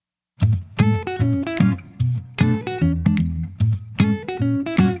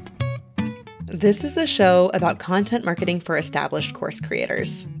This is a show about content marketing for established course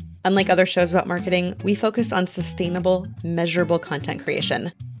creators. Unlike other shows about marketing, we focus on sustainable, measurable content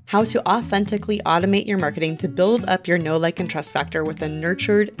creation, how to authentically automate your marketing to build up your know, like, and trust factor with a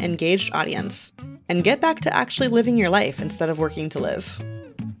nurtured, engaged audience, and get back to actually living your life instead of working to live.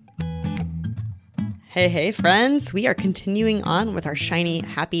 Hey, friends, we are continuing on with our Shiny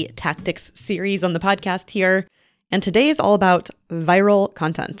Happy Tactics series on the podcast here. And today is all about viral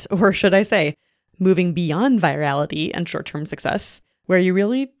content, or should I say, moving beyond virality and short-term success, where you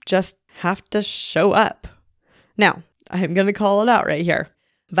really just have to show up. Now, I'm going to call it out right here.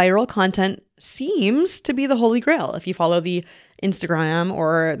 Viral content seems to be the holy grail if you follow the Instagram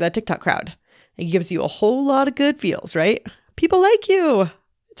or the TikTok crowd. It gives you a whole lot of good feels, right? People like you.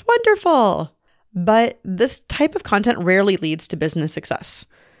 It's wonderful. But this type of content rarely leads to business success.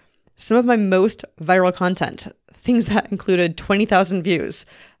 Some of my most viral content, things that included 20,000 views,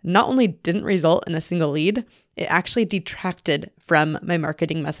 not only didn't result in a single lead, it actually detracted from my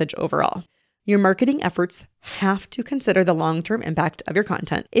marketing message overall. Your marketing efforts have to consider the long-term impact of your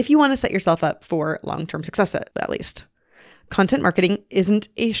content if you want to set yourself up for long-term success at least. Content marketing isn't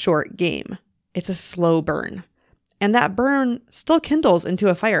a short game. It's a slow burn. And that burn still kindles into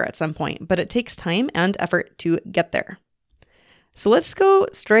a fire at some point, but it takes time and effort to get there. So let's go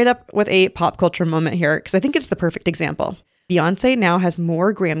straight up with a pop culture moment here, because I think it's the perfect example. Beyonce now has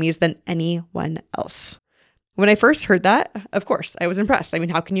more Grammys than anyone else. When I first heard that, of course, I was impressed. I mean,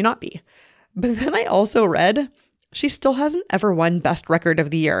 how can you not be? But then I also read she still hasn't ever won Best Record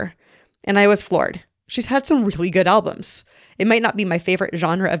of the Year. And I was floored. She's had some really good albums. It might not be my favorite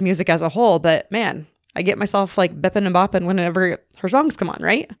genre of music as a whole, but man, I get myself like bipping and bopping whenever her songs come on,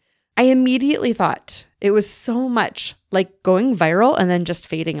 right? I immediately thought it was so much like going viral and then just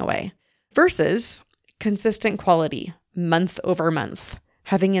fading away versus consistent quality month over month,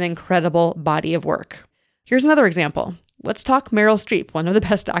 having an incredible body of work. Here's another example. Let's talk Meryl Streep, one of the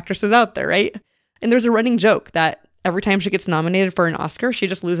best actresses out there, right? And there's a running joke that every time she gets nominated for an Oscar, she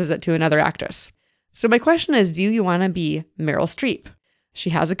just loses it to another actress. So my question is, do you want to be Meryl Streep? She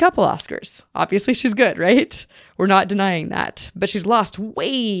has a couple Oscars. Obviously, she's good, right? We're not denying that. But she's lost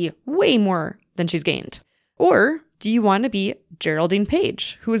way more than she's gained. Or do you want to be Geraldine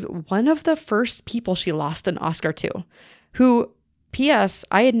Page, who is one of the first people she lost an Oscar to, who, P.S.,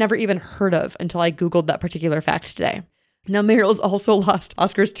 I had never even heard of until I Googled that particular fact today. Now, Meryl's also lost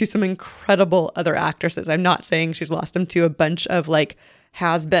Oscars to some incredible other actresses. I'm not saying she's lost them to a bunch of like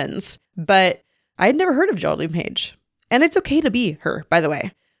has-beens, but I had never heard of Geraldine Page. And it's okay to be her, by the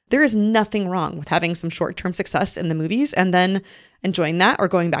way. There is nothing wrong with having some short-term success in the movies and then enjoying that or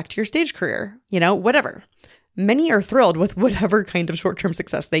going back to your stage career, whatever. Many are thrilled with whatever kind of short-term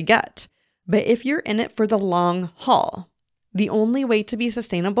success they get. But if you're in it for the long haul, the only way to be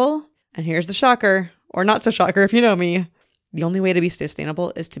sustainable, and here's the shocker, or not so shocker if you know me, the only way to be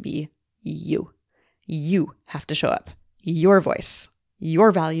sustainable is to be you. You have to show up. Your voice,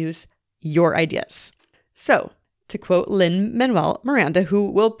 your values, your ideas. So, to quote Lin-Manuel Miranda,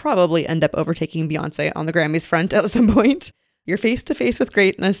 who will probably end up overtaking Beyonce on the Grammys front at some point, you're face to face with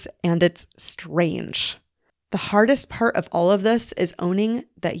greatness and it's strange. The hardest part of all of this is owning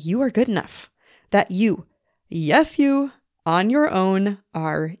that you are good enough. That you, yes you, on your own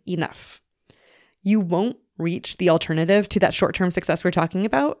are enough. You won't reach the alternative to that short-term success we're talking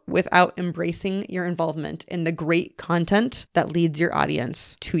about without embracing your involvement in the great content that leads your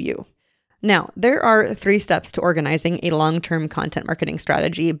audience to you. Now, there are 3 steps to organizing a long-term content marketing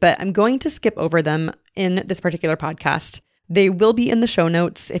strategy, but I'm going to skip over them in this particular podcast. They will be in the show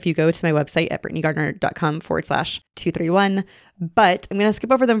notes if you go to my website at brittnygardner.com/231, but I'm going to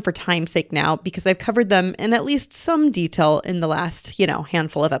skip over them for time's sake now because I've covered them in at least some detail in the last,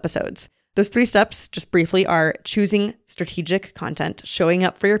 handful of episodes. Those 3 steps, just briefly, are choosing strategic content, showing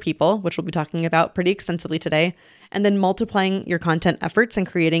up for your people, which we'll be talking about pretty extensively today, and then multiplying your content efforts and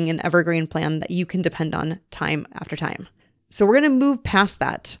creating an evergreen plan that you can depend on time after time. So we're going to move past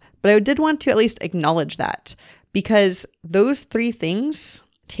that, but I did want to at least acknowledge that because those 3 things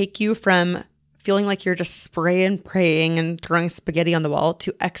take you from feeling like you're just spraying, praying, and throwing spaghetti on the wall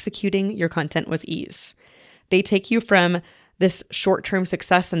to executing your content with ease. They take you from this short-term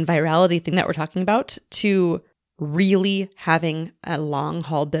success and virality thing that we're talking about to really having a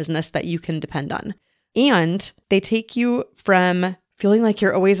long-haul business that you can depend on. And they take you from feeling like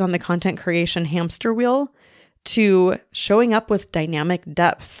you're always on the content creation hamster wheel to showing up with dynamic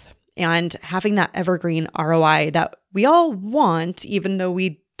depth and having that evergreen ROI that we all want, even though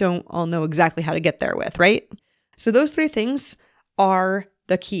we don't all know exactly how to get there with, right? So those 3 things are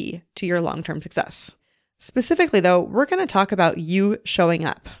the key to your long-term success. Specifically, though, we're going to talk about you showing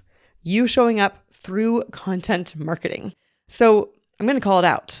up. you showing up through content marketing. So I'm going to call it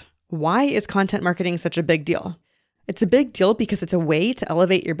out. Why is content marketing such a big deal? It's a big deal because it's a way to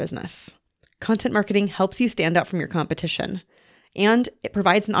elevate your business. Content marketing helps you stand out from your competition, and it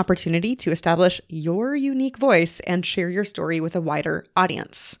provides an opportunity to establish your unique voice and share your story with a wider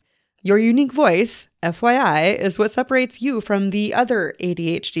audience. Your unique voice, FYI, is what separates you from the other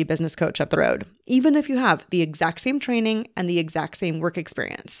ADHD business coach up the road, even if you have the exact same training and the exact same work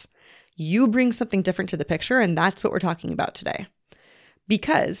experience. You bring something different to the picture, and that's what we're talking about today.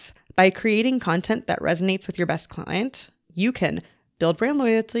 Because by creating content that resonates with your best client, you can build brand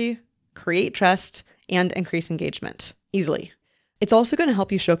loyalty, create trust, and increase engagement easily. It's also going to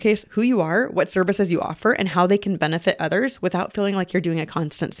help you showcase who you are, what services you offer, and how they can benefit others without feeling like you're doing a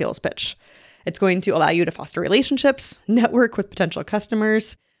constant sales pitch. It's going to allow you to foster relationships, network with potential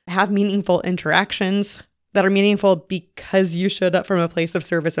customers, have meaningful interactions that are meaningful because you showed up from a place of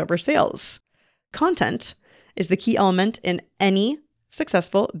service over sales. Content is the key element in any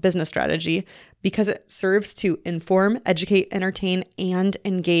successful business strategy because it serves to inform, educate, entertain, and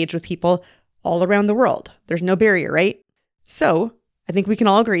engage with people all around the world. There's no barrier, right? So I think we can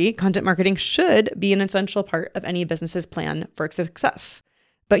all agree content marketing should be an essential part of any business's plan for success.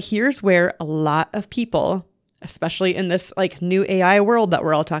 But here's where a lot of people, especially in this new AI world that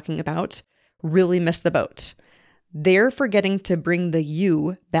we're all talking about, really miss the boat. They're forgetting to bring the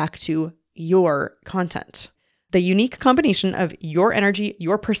you back to your content. The unique combination of your energy,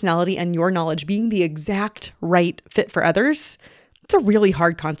 your personality, and your knowledge being the exact right fit for others, it's a really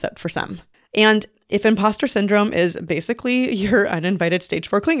hard concept for some. And if imposter syndrome is basically your uninvited stage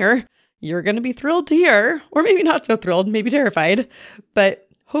 4 clinger, you're going to be thrilled to hear, or maybe not so thrilled, maybe terrified, but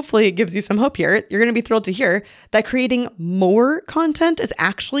hopefully it gives you some hope here. You're going to be thrilled to hear that creating more content is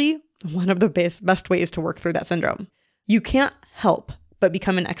actually one of the best ways to work through that syndrome. You can't help but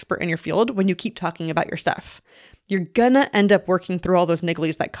become an expert in your field when you keep talking about your stuff. You're going to end up working through all those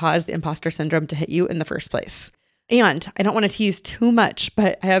nigglies that caused the imposter syndrome to hit you in the first place. And I don't want to tease too much,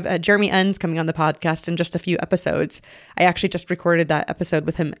 but I have Jeremy Enns coming on the podcast in just a few episodes. I actually just recorded that episode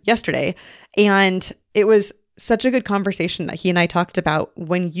with him yesterday, and it was such a good conversation that he and I talked about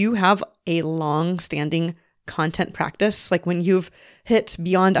when you have a long-standing content practice, like when you've hit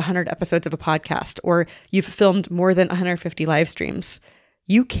beyond 100 episodes of a podcast or you've filmed more than 150 live streams,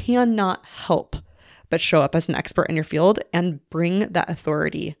 you cannot help but show up as an expert in your field and bring that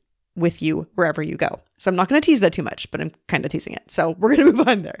authority with you wherever you go. So I'm not going to tease that too much, but I'm kind of teasing it. So we're going to move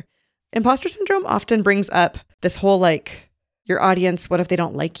on there. Imposter syndrome often brings up this whole your audience, what if they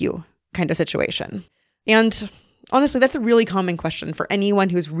don't like you kind of situation. And honestly, that's a really common question for anyone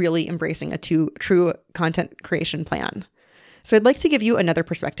who's really embracing a true content creation plan. So I'd like to give you another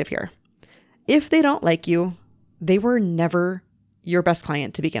perspective here. If they don't like you, they were never your best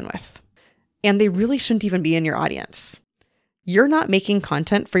client to begin with. And they really shouldn't even be in your audience. You're not making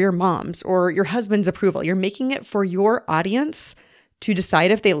content for your mom's or your husband's approval. You're making it for your audience to decide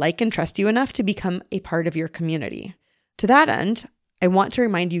if they like and trust you enough to become a part of your community. To that end, I want to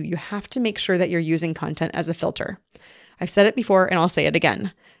remind you, you have to make sure that you're using content as a filter. I've said it before and I'll say it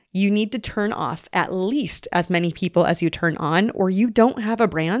again. You need to turn off at least as many people as you turn on, or you don't have a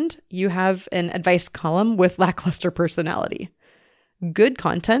brand. You have an advice column with lackluster personality. Good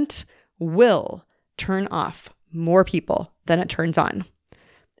content will turn off more people than it turns on.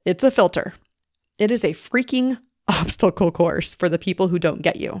 It's a filter. It is a freaking obstacle course for the people who don't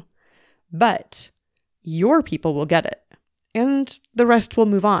get you. But your people will get it. And the rest will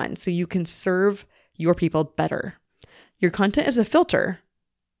move on so you can serve your people better. Your content is a filter,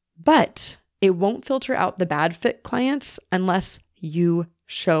 but it won't filter out the bad fit clients unless you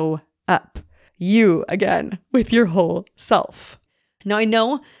show up. You, again, with your whole self. Now, I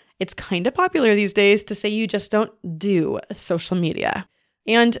know it's kind of popular these days to say you just don't do social media.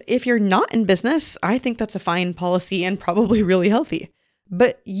 And if you're not in business, I think that's a fine policy and probably really healthy.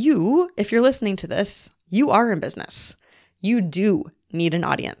 But you, if you're listening to this, you are in business. You do need an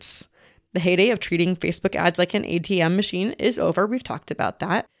audience. The heyday of treating Facebook ads like an ATM machine is over. We've talked about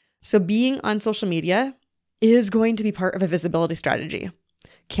that. So being on social media is going to be part of a visibility strategy.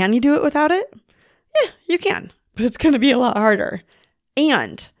 Can you do it without it? Yeah, you can, but it's going to be a lot harder.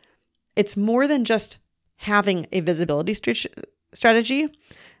 And it's more than just having a visibility strategy.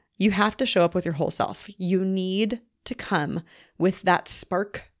 You have to show up with your whole self. You need to come with that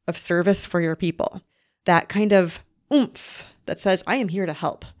spark of service for your people, that kind of oomph that says, I am here to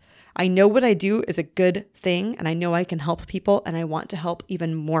help. I know what I do is a good thing, and I know I can help people, and I want to help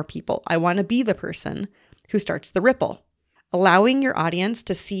even more people. I want to be the person who starts the ripple. Allowing your audience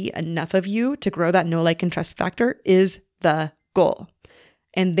to see enough of you to grow that know, like, and trust factor is the goal.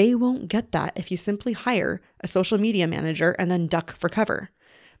 And they won't get that if you simply hire a social media manager and then duck for cover.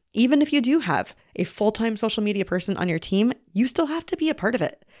 Even if you do have a full-time social media person on your team, you still have to be a part of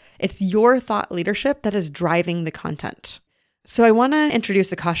it. It's your thought leadership that is driving the content. So I want to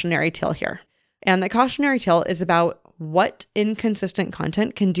introduce a cautionary tale here. And the cautionary tale is about what inconsistent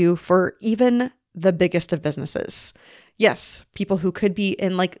content can do for even the biggest of businesses. Yes, people who could be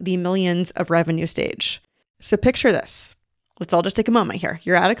in like the millions of revenue stage. So picture this. Let's all just take a moment here.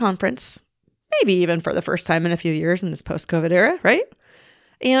 You're at a conference, maybe even for the first time in a few years in this post-COVID era, right?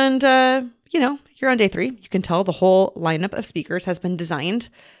 And, you're on day 3. You can tell the whole lineup of speakers has been designed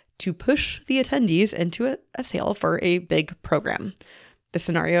to push the attendees into a sale for a big program. The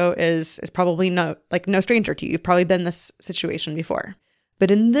scenario is probably no stranger to you. You've probably been in this situation before.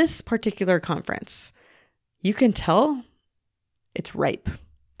 But in this particular conference, you can tell it's ripe.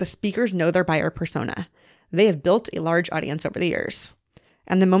 The speakers know their buyer persona. They have built a large audience over the years.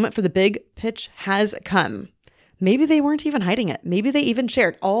 And the moment for the big pitch has come. Maybe they weren't even hiding it. Maybe they even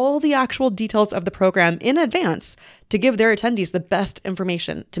shared all the actual details of the program in advance to give their attendees the best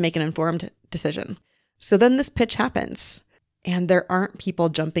information to make an informed decision. So then this pitch happens, and there aren't people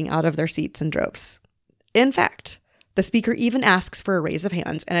jumping out of their seats in droves. In fact, the speaker even asks for a raise of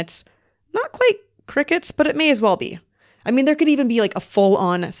hands, and it's not quite crickets, but it may as well be. I mean, there could even be like a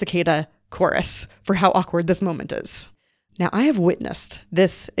full-on cicada chorus for how awkward this moment is. Now, I have witnessed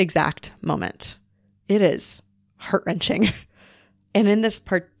this exact moment. It is heart-wrenching. And in this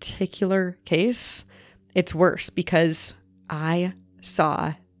particular case, it's worse because I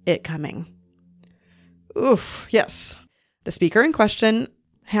saw it coming. Oof, yes. The speaker in question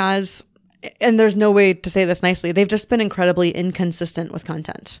has, and there's no way to say this nicely, they've just been incredibly inconsistent with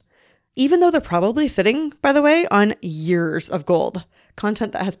content. Even though they're probably sitting, by the way, on years of gold,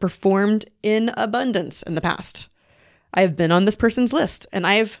 content that has performed in abundance in the past. I've been on this person's list, and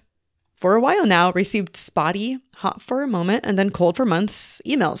I've, for a while now, received spotty, hot for a moment, and then cold for months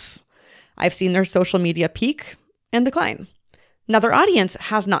emails. I've seen their social media peak and decline. Now, their audience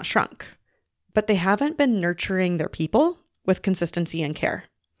has not shrunk, but they haven't been nurturing their people with consistency and care.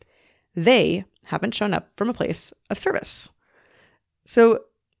 They haven't shown up from a place of service. So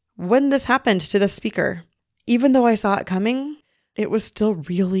when this happened to the speaker, even though I saw it coming, it was still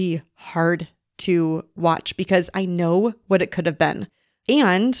really hard to watch because I know what it could have been.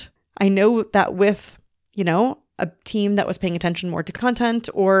 And I know that with, a team that was paying attention more to content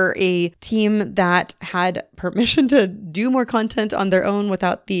or a team that had permission to do more content on their own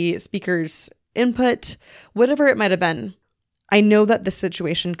without the speaker's input, whatever it might have been, I know that this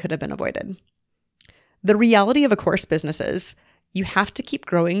situation could have been avoided. The reality of a course business is you have to keep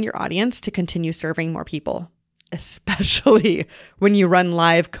growing your audience to continue serving more people, especially when you run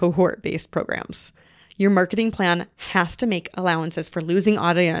live cohort-based programs. Your marketing plan has to make allowances for losing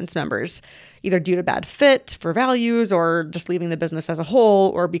audience members, either due to bad fit for values or just leaving the business as a whole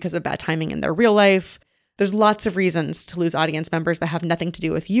or because of bad timing in their real life. There's lots of reasons to lose audience members that have nothing to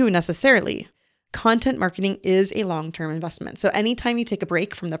do with you necessarily. Content marketing is a long-term investment. So anytime you take a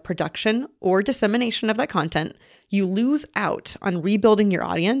break from the production or dissemination of that content, you lose out on rebuilding your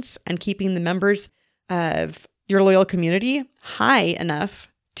audience and keeping the members of your loyal community high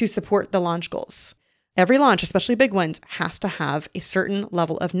enough to support the launch goals. Every launch, especially big ones, has to have a certain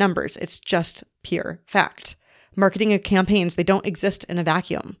level of numbers. It's just pure fact. Marketing campaigns, they don't exist in a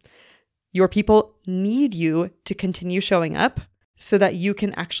vacuum. Your people need you to continue showing up so that you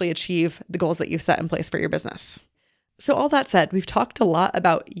can actually achieve the goals that you've set in place for your business. So all that said, we've talked a lot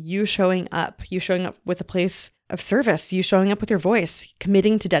about you showing up with a place of service, you showing up with your voice,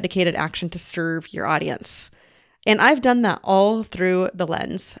 committing to dedicated action to serve your audience. And I've done that all through the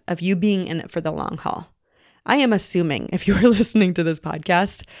lens of you being in it for the long haul. I am assuming, if you are listening to this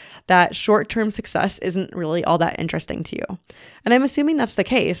podcast, that short-term success isn't really all that interesting to you. And I'm assuming that's the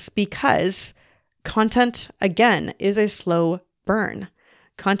case because content, again, is a slow burn.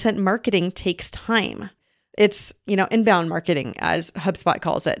 Content marketing takes time. It's, inbound marketing, as HubSpot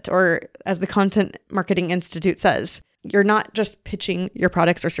calls it, or as the Content Marketing Institute says. You're not just pitching your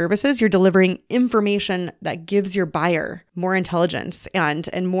products or services, you're delivering information that gives your buyer more intelligence and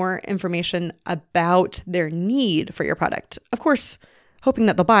more information about their need for your product. Of course, hoping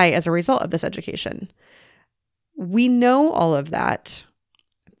that they'll buy as a result of this education. We know all of that,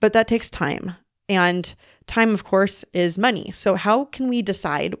 but that takes time. And time, of course, is money. So how can we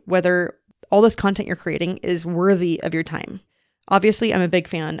decide whether all this content you're creating is worthy of your time? Obviously, I'm a big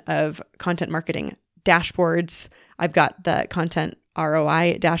fan of content marketing dashboards. I've got the content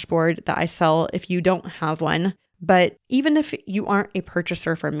ROI dashboard that I sell if you don't have one. But even if you aren't a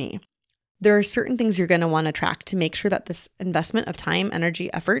purchaser from me, there are certain things you're going to want to track to make sure that this investment of time,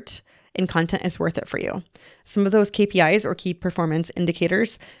 energy, effort in content is worth it for you. Some of those KPIs or key performance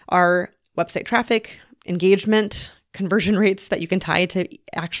indicators are website traffic, engagement, conversion rates that you can tie to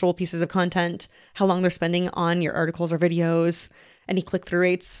actual pieces of content, how long they're spending on your articles or videos, any click-through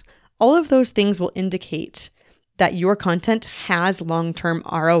rates. All of those things will indicate that your content has long-term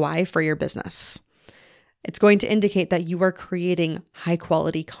ROI for your business. It's going to indicate that you are creating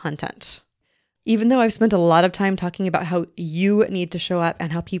high-quality content. Even though I've spent a lot of time talking about how you need to show up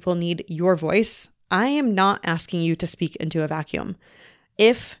and how people need your voice, I am not asking you to speak into a vacuum.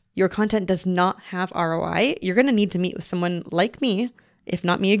 If your content does not have ROI, you're going to need to meet with someone like me, if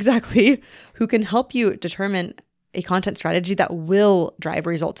not me exactly, who can help you determine a content strategy that will drive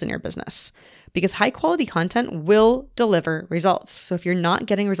results in your business. Because high quality content will deliver results. So if you're not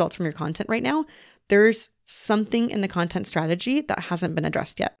getting results from your content right now, there's something in the content strategy that hasn't been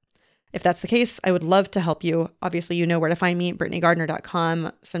addressed yet. If that's the case, I would love to help you. Obviously, you know where to find me,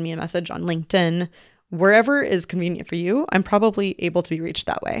 BrittanyGardner.com. Send me a message on LinkedIn. Wherever is convenient for you, I'm probably able to be reached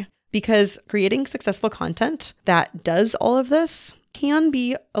that way. Because creating successful content that does all of this can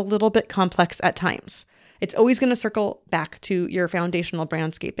be a little bit complex at times. It's always going to circle back to your foundational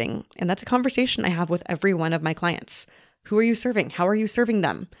brandscaping. And that's a conversation I have with every one of my clients. Who are you serving? How are you serving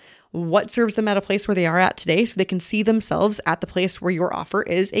them? What serves them at a place where they are at today so they can see themselves at the place where your offer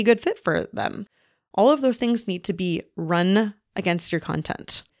is a good fit for them? All of those things need to be run against your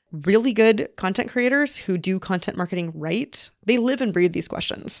content. Really good content creators who do content marketing right, they live and breathe these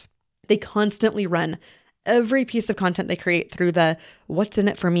questions. They constantly run every piece of content they create through the what's in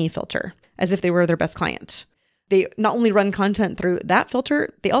it for me filter, as if they were their best client. They not only run content through that filter,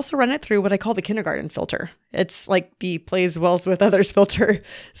 they also run it through what I call the kindergarten filter. It's like the plays well with others filter,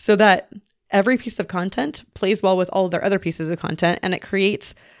 so that every piece of content plays well with all of their other pieces of content, and it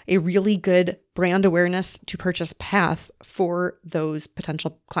creates a really good brand awareness to purchase path for those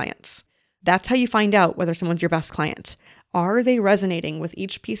potential clients. That's how you find out whether someone's your best client. Are they resonating with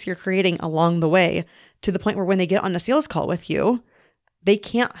each piece you're creating along the way to the point where when they get on a sales call with you, they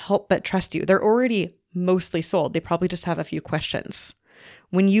can't help but trust you? They're already mostly sold. They probably just have a few questions.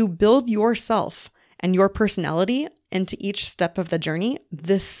 When you build yourself and your personality into each step of the journey,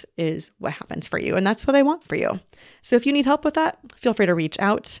 this is what happens for you. And that's what I want for you. So if you need help with that, feel free to reach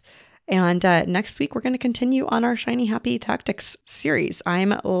out. And next week, we're going to continue on our Shiny Happy Tactics series.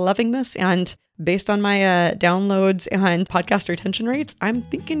 I'm loving this. And based on my downloads and podcast retention rates, I'm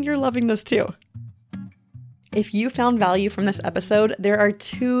thinking you're loving this too. If you found value from this episode, there are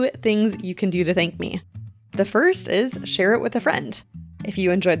 2 things you can do to thank me. The first is share it with a friend. If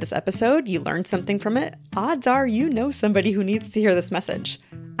you enjoyed this episode, you learned something from it, odds are you know somebody who needs to hear this message.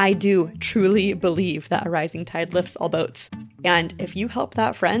 I do truly believe that a rising tide lifts all boats. And if you help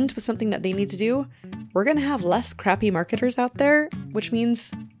that friend with something that they need to do, we're going to have less crappy marketers out there, which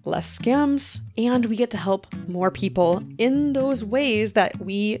means less scams, and we get to help more people in those ways that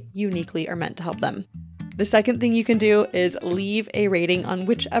we uniquely are meant to help them. The second thing you can do is leave a rating on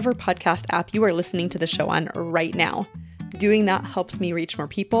whichever podcast app you are listening to the show on right now. Doing that helps me reach more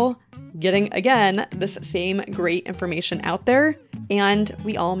people, getting, again, this same great information out there, and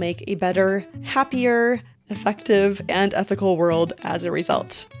we all make a better, happier, effective, and ethical world as a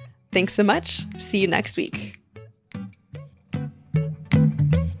result. Thanks so much. See you next week.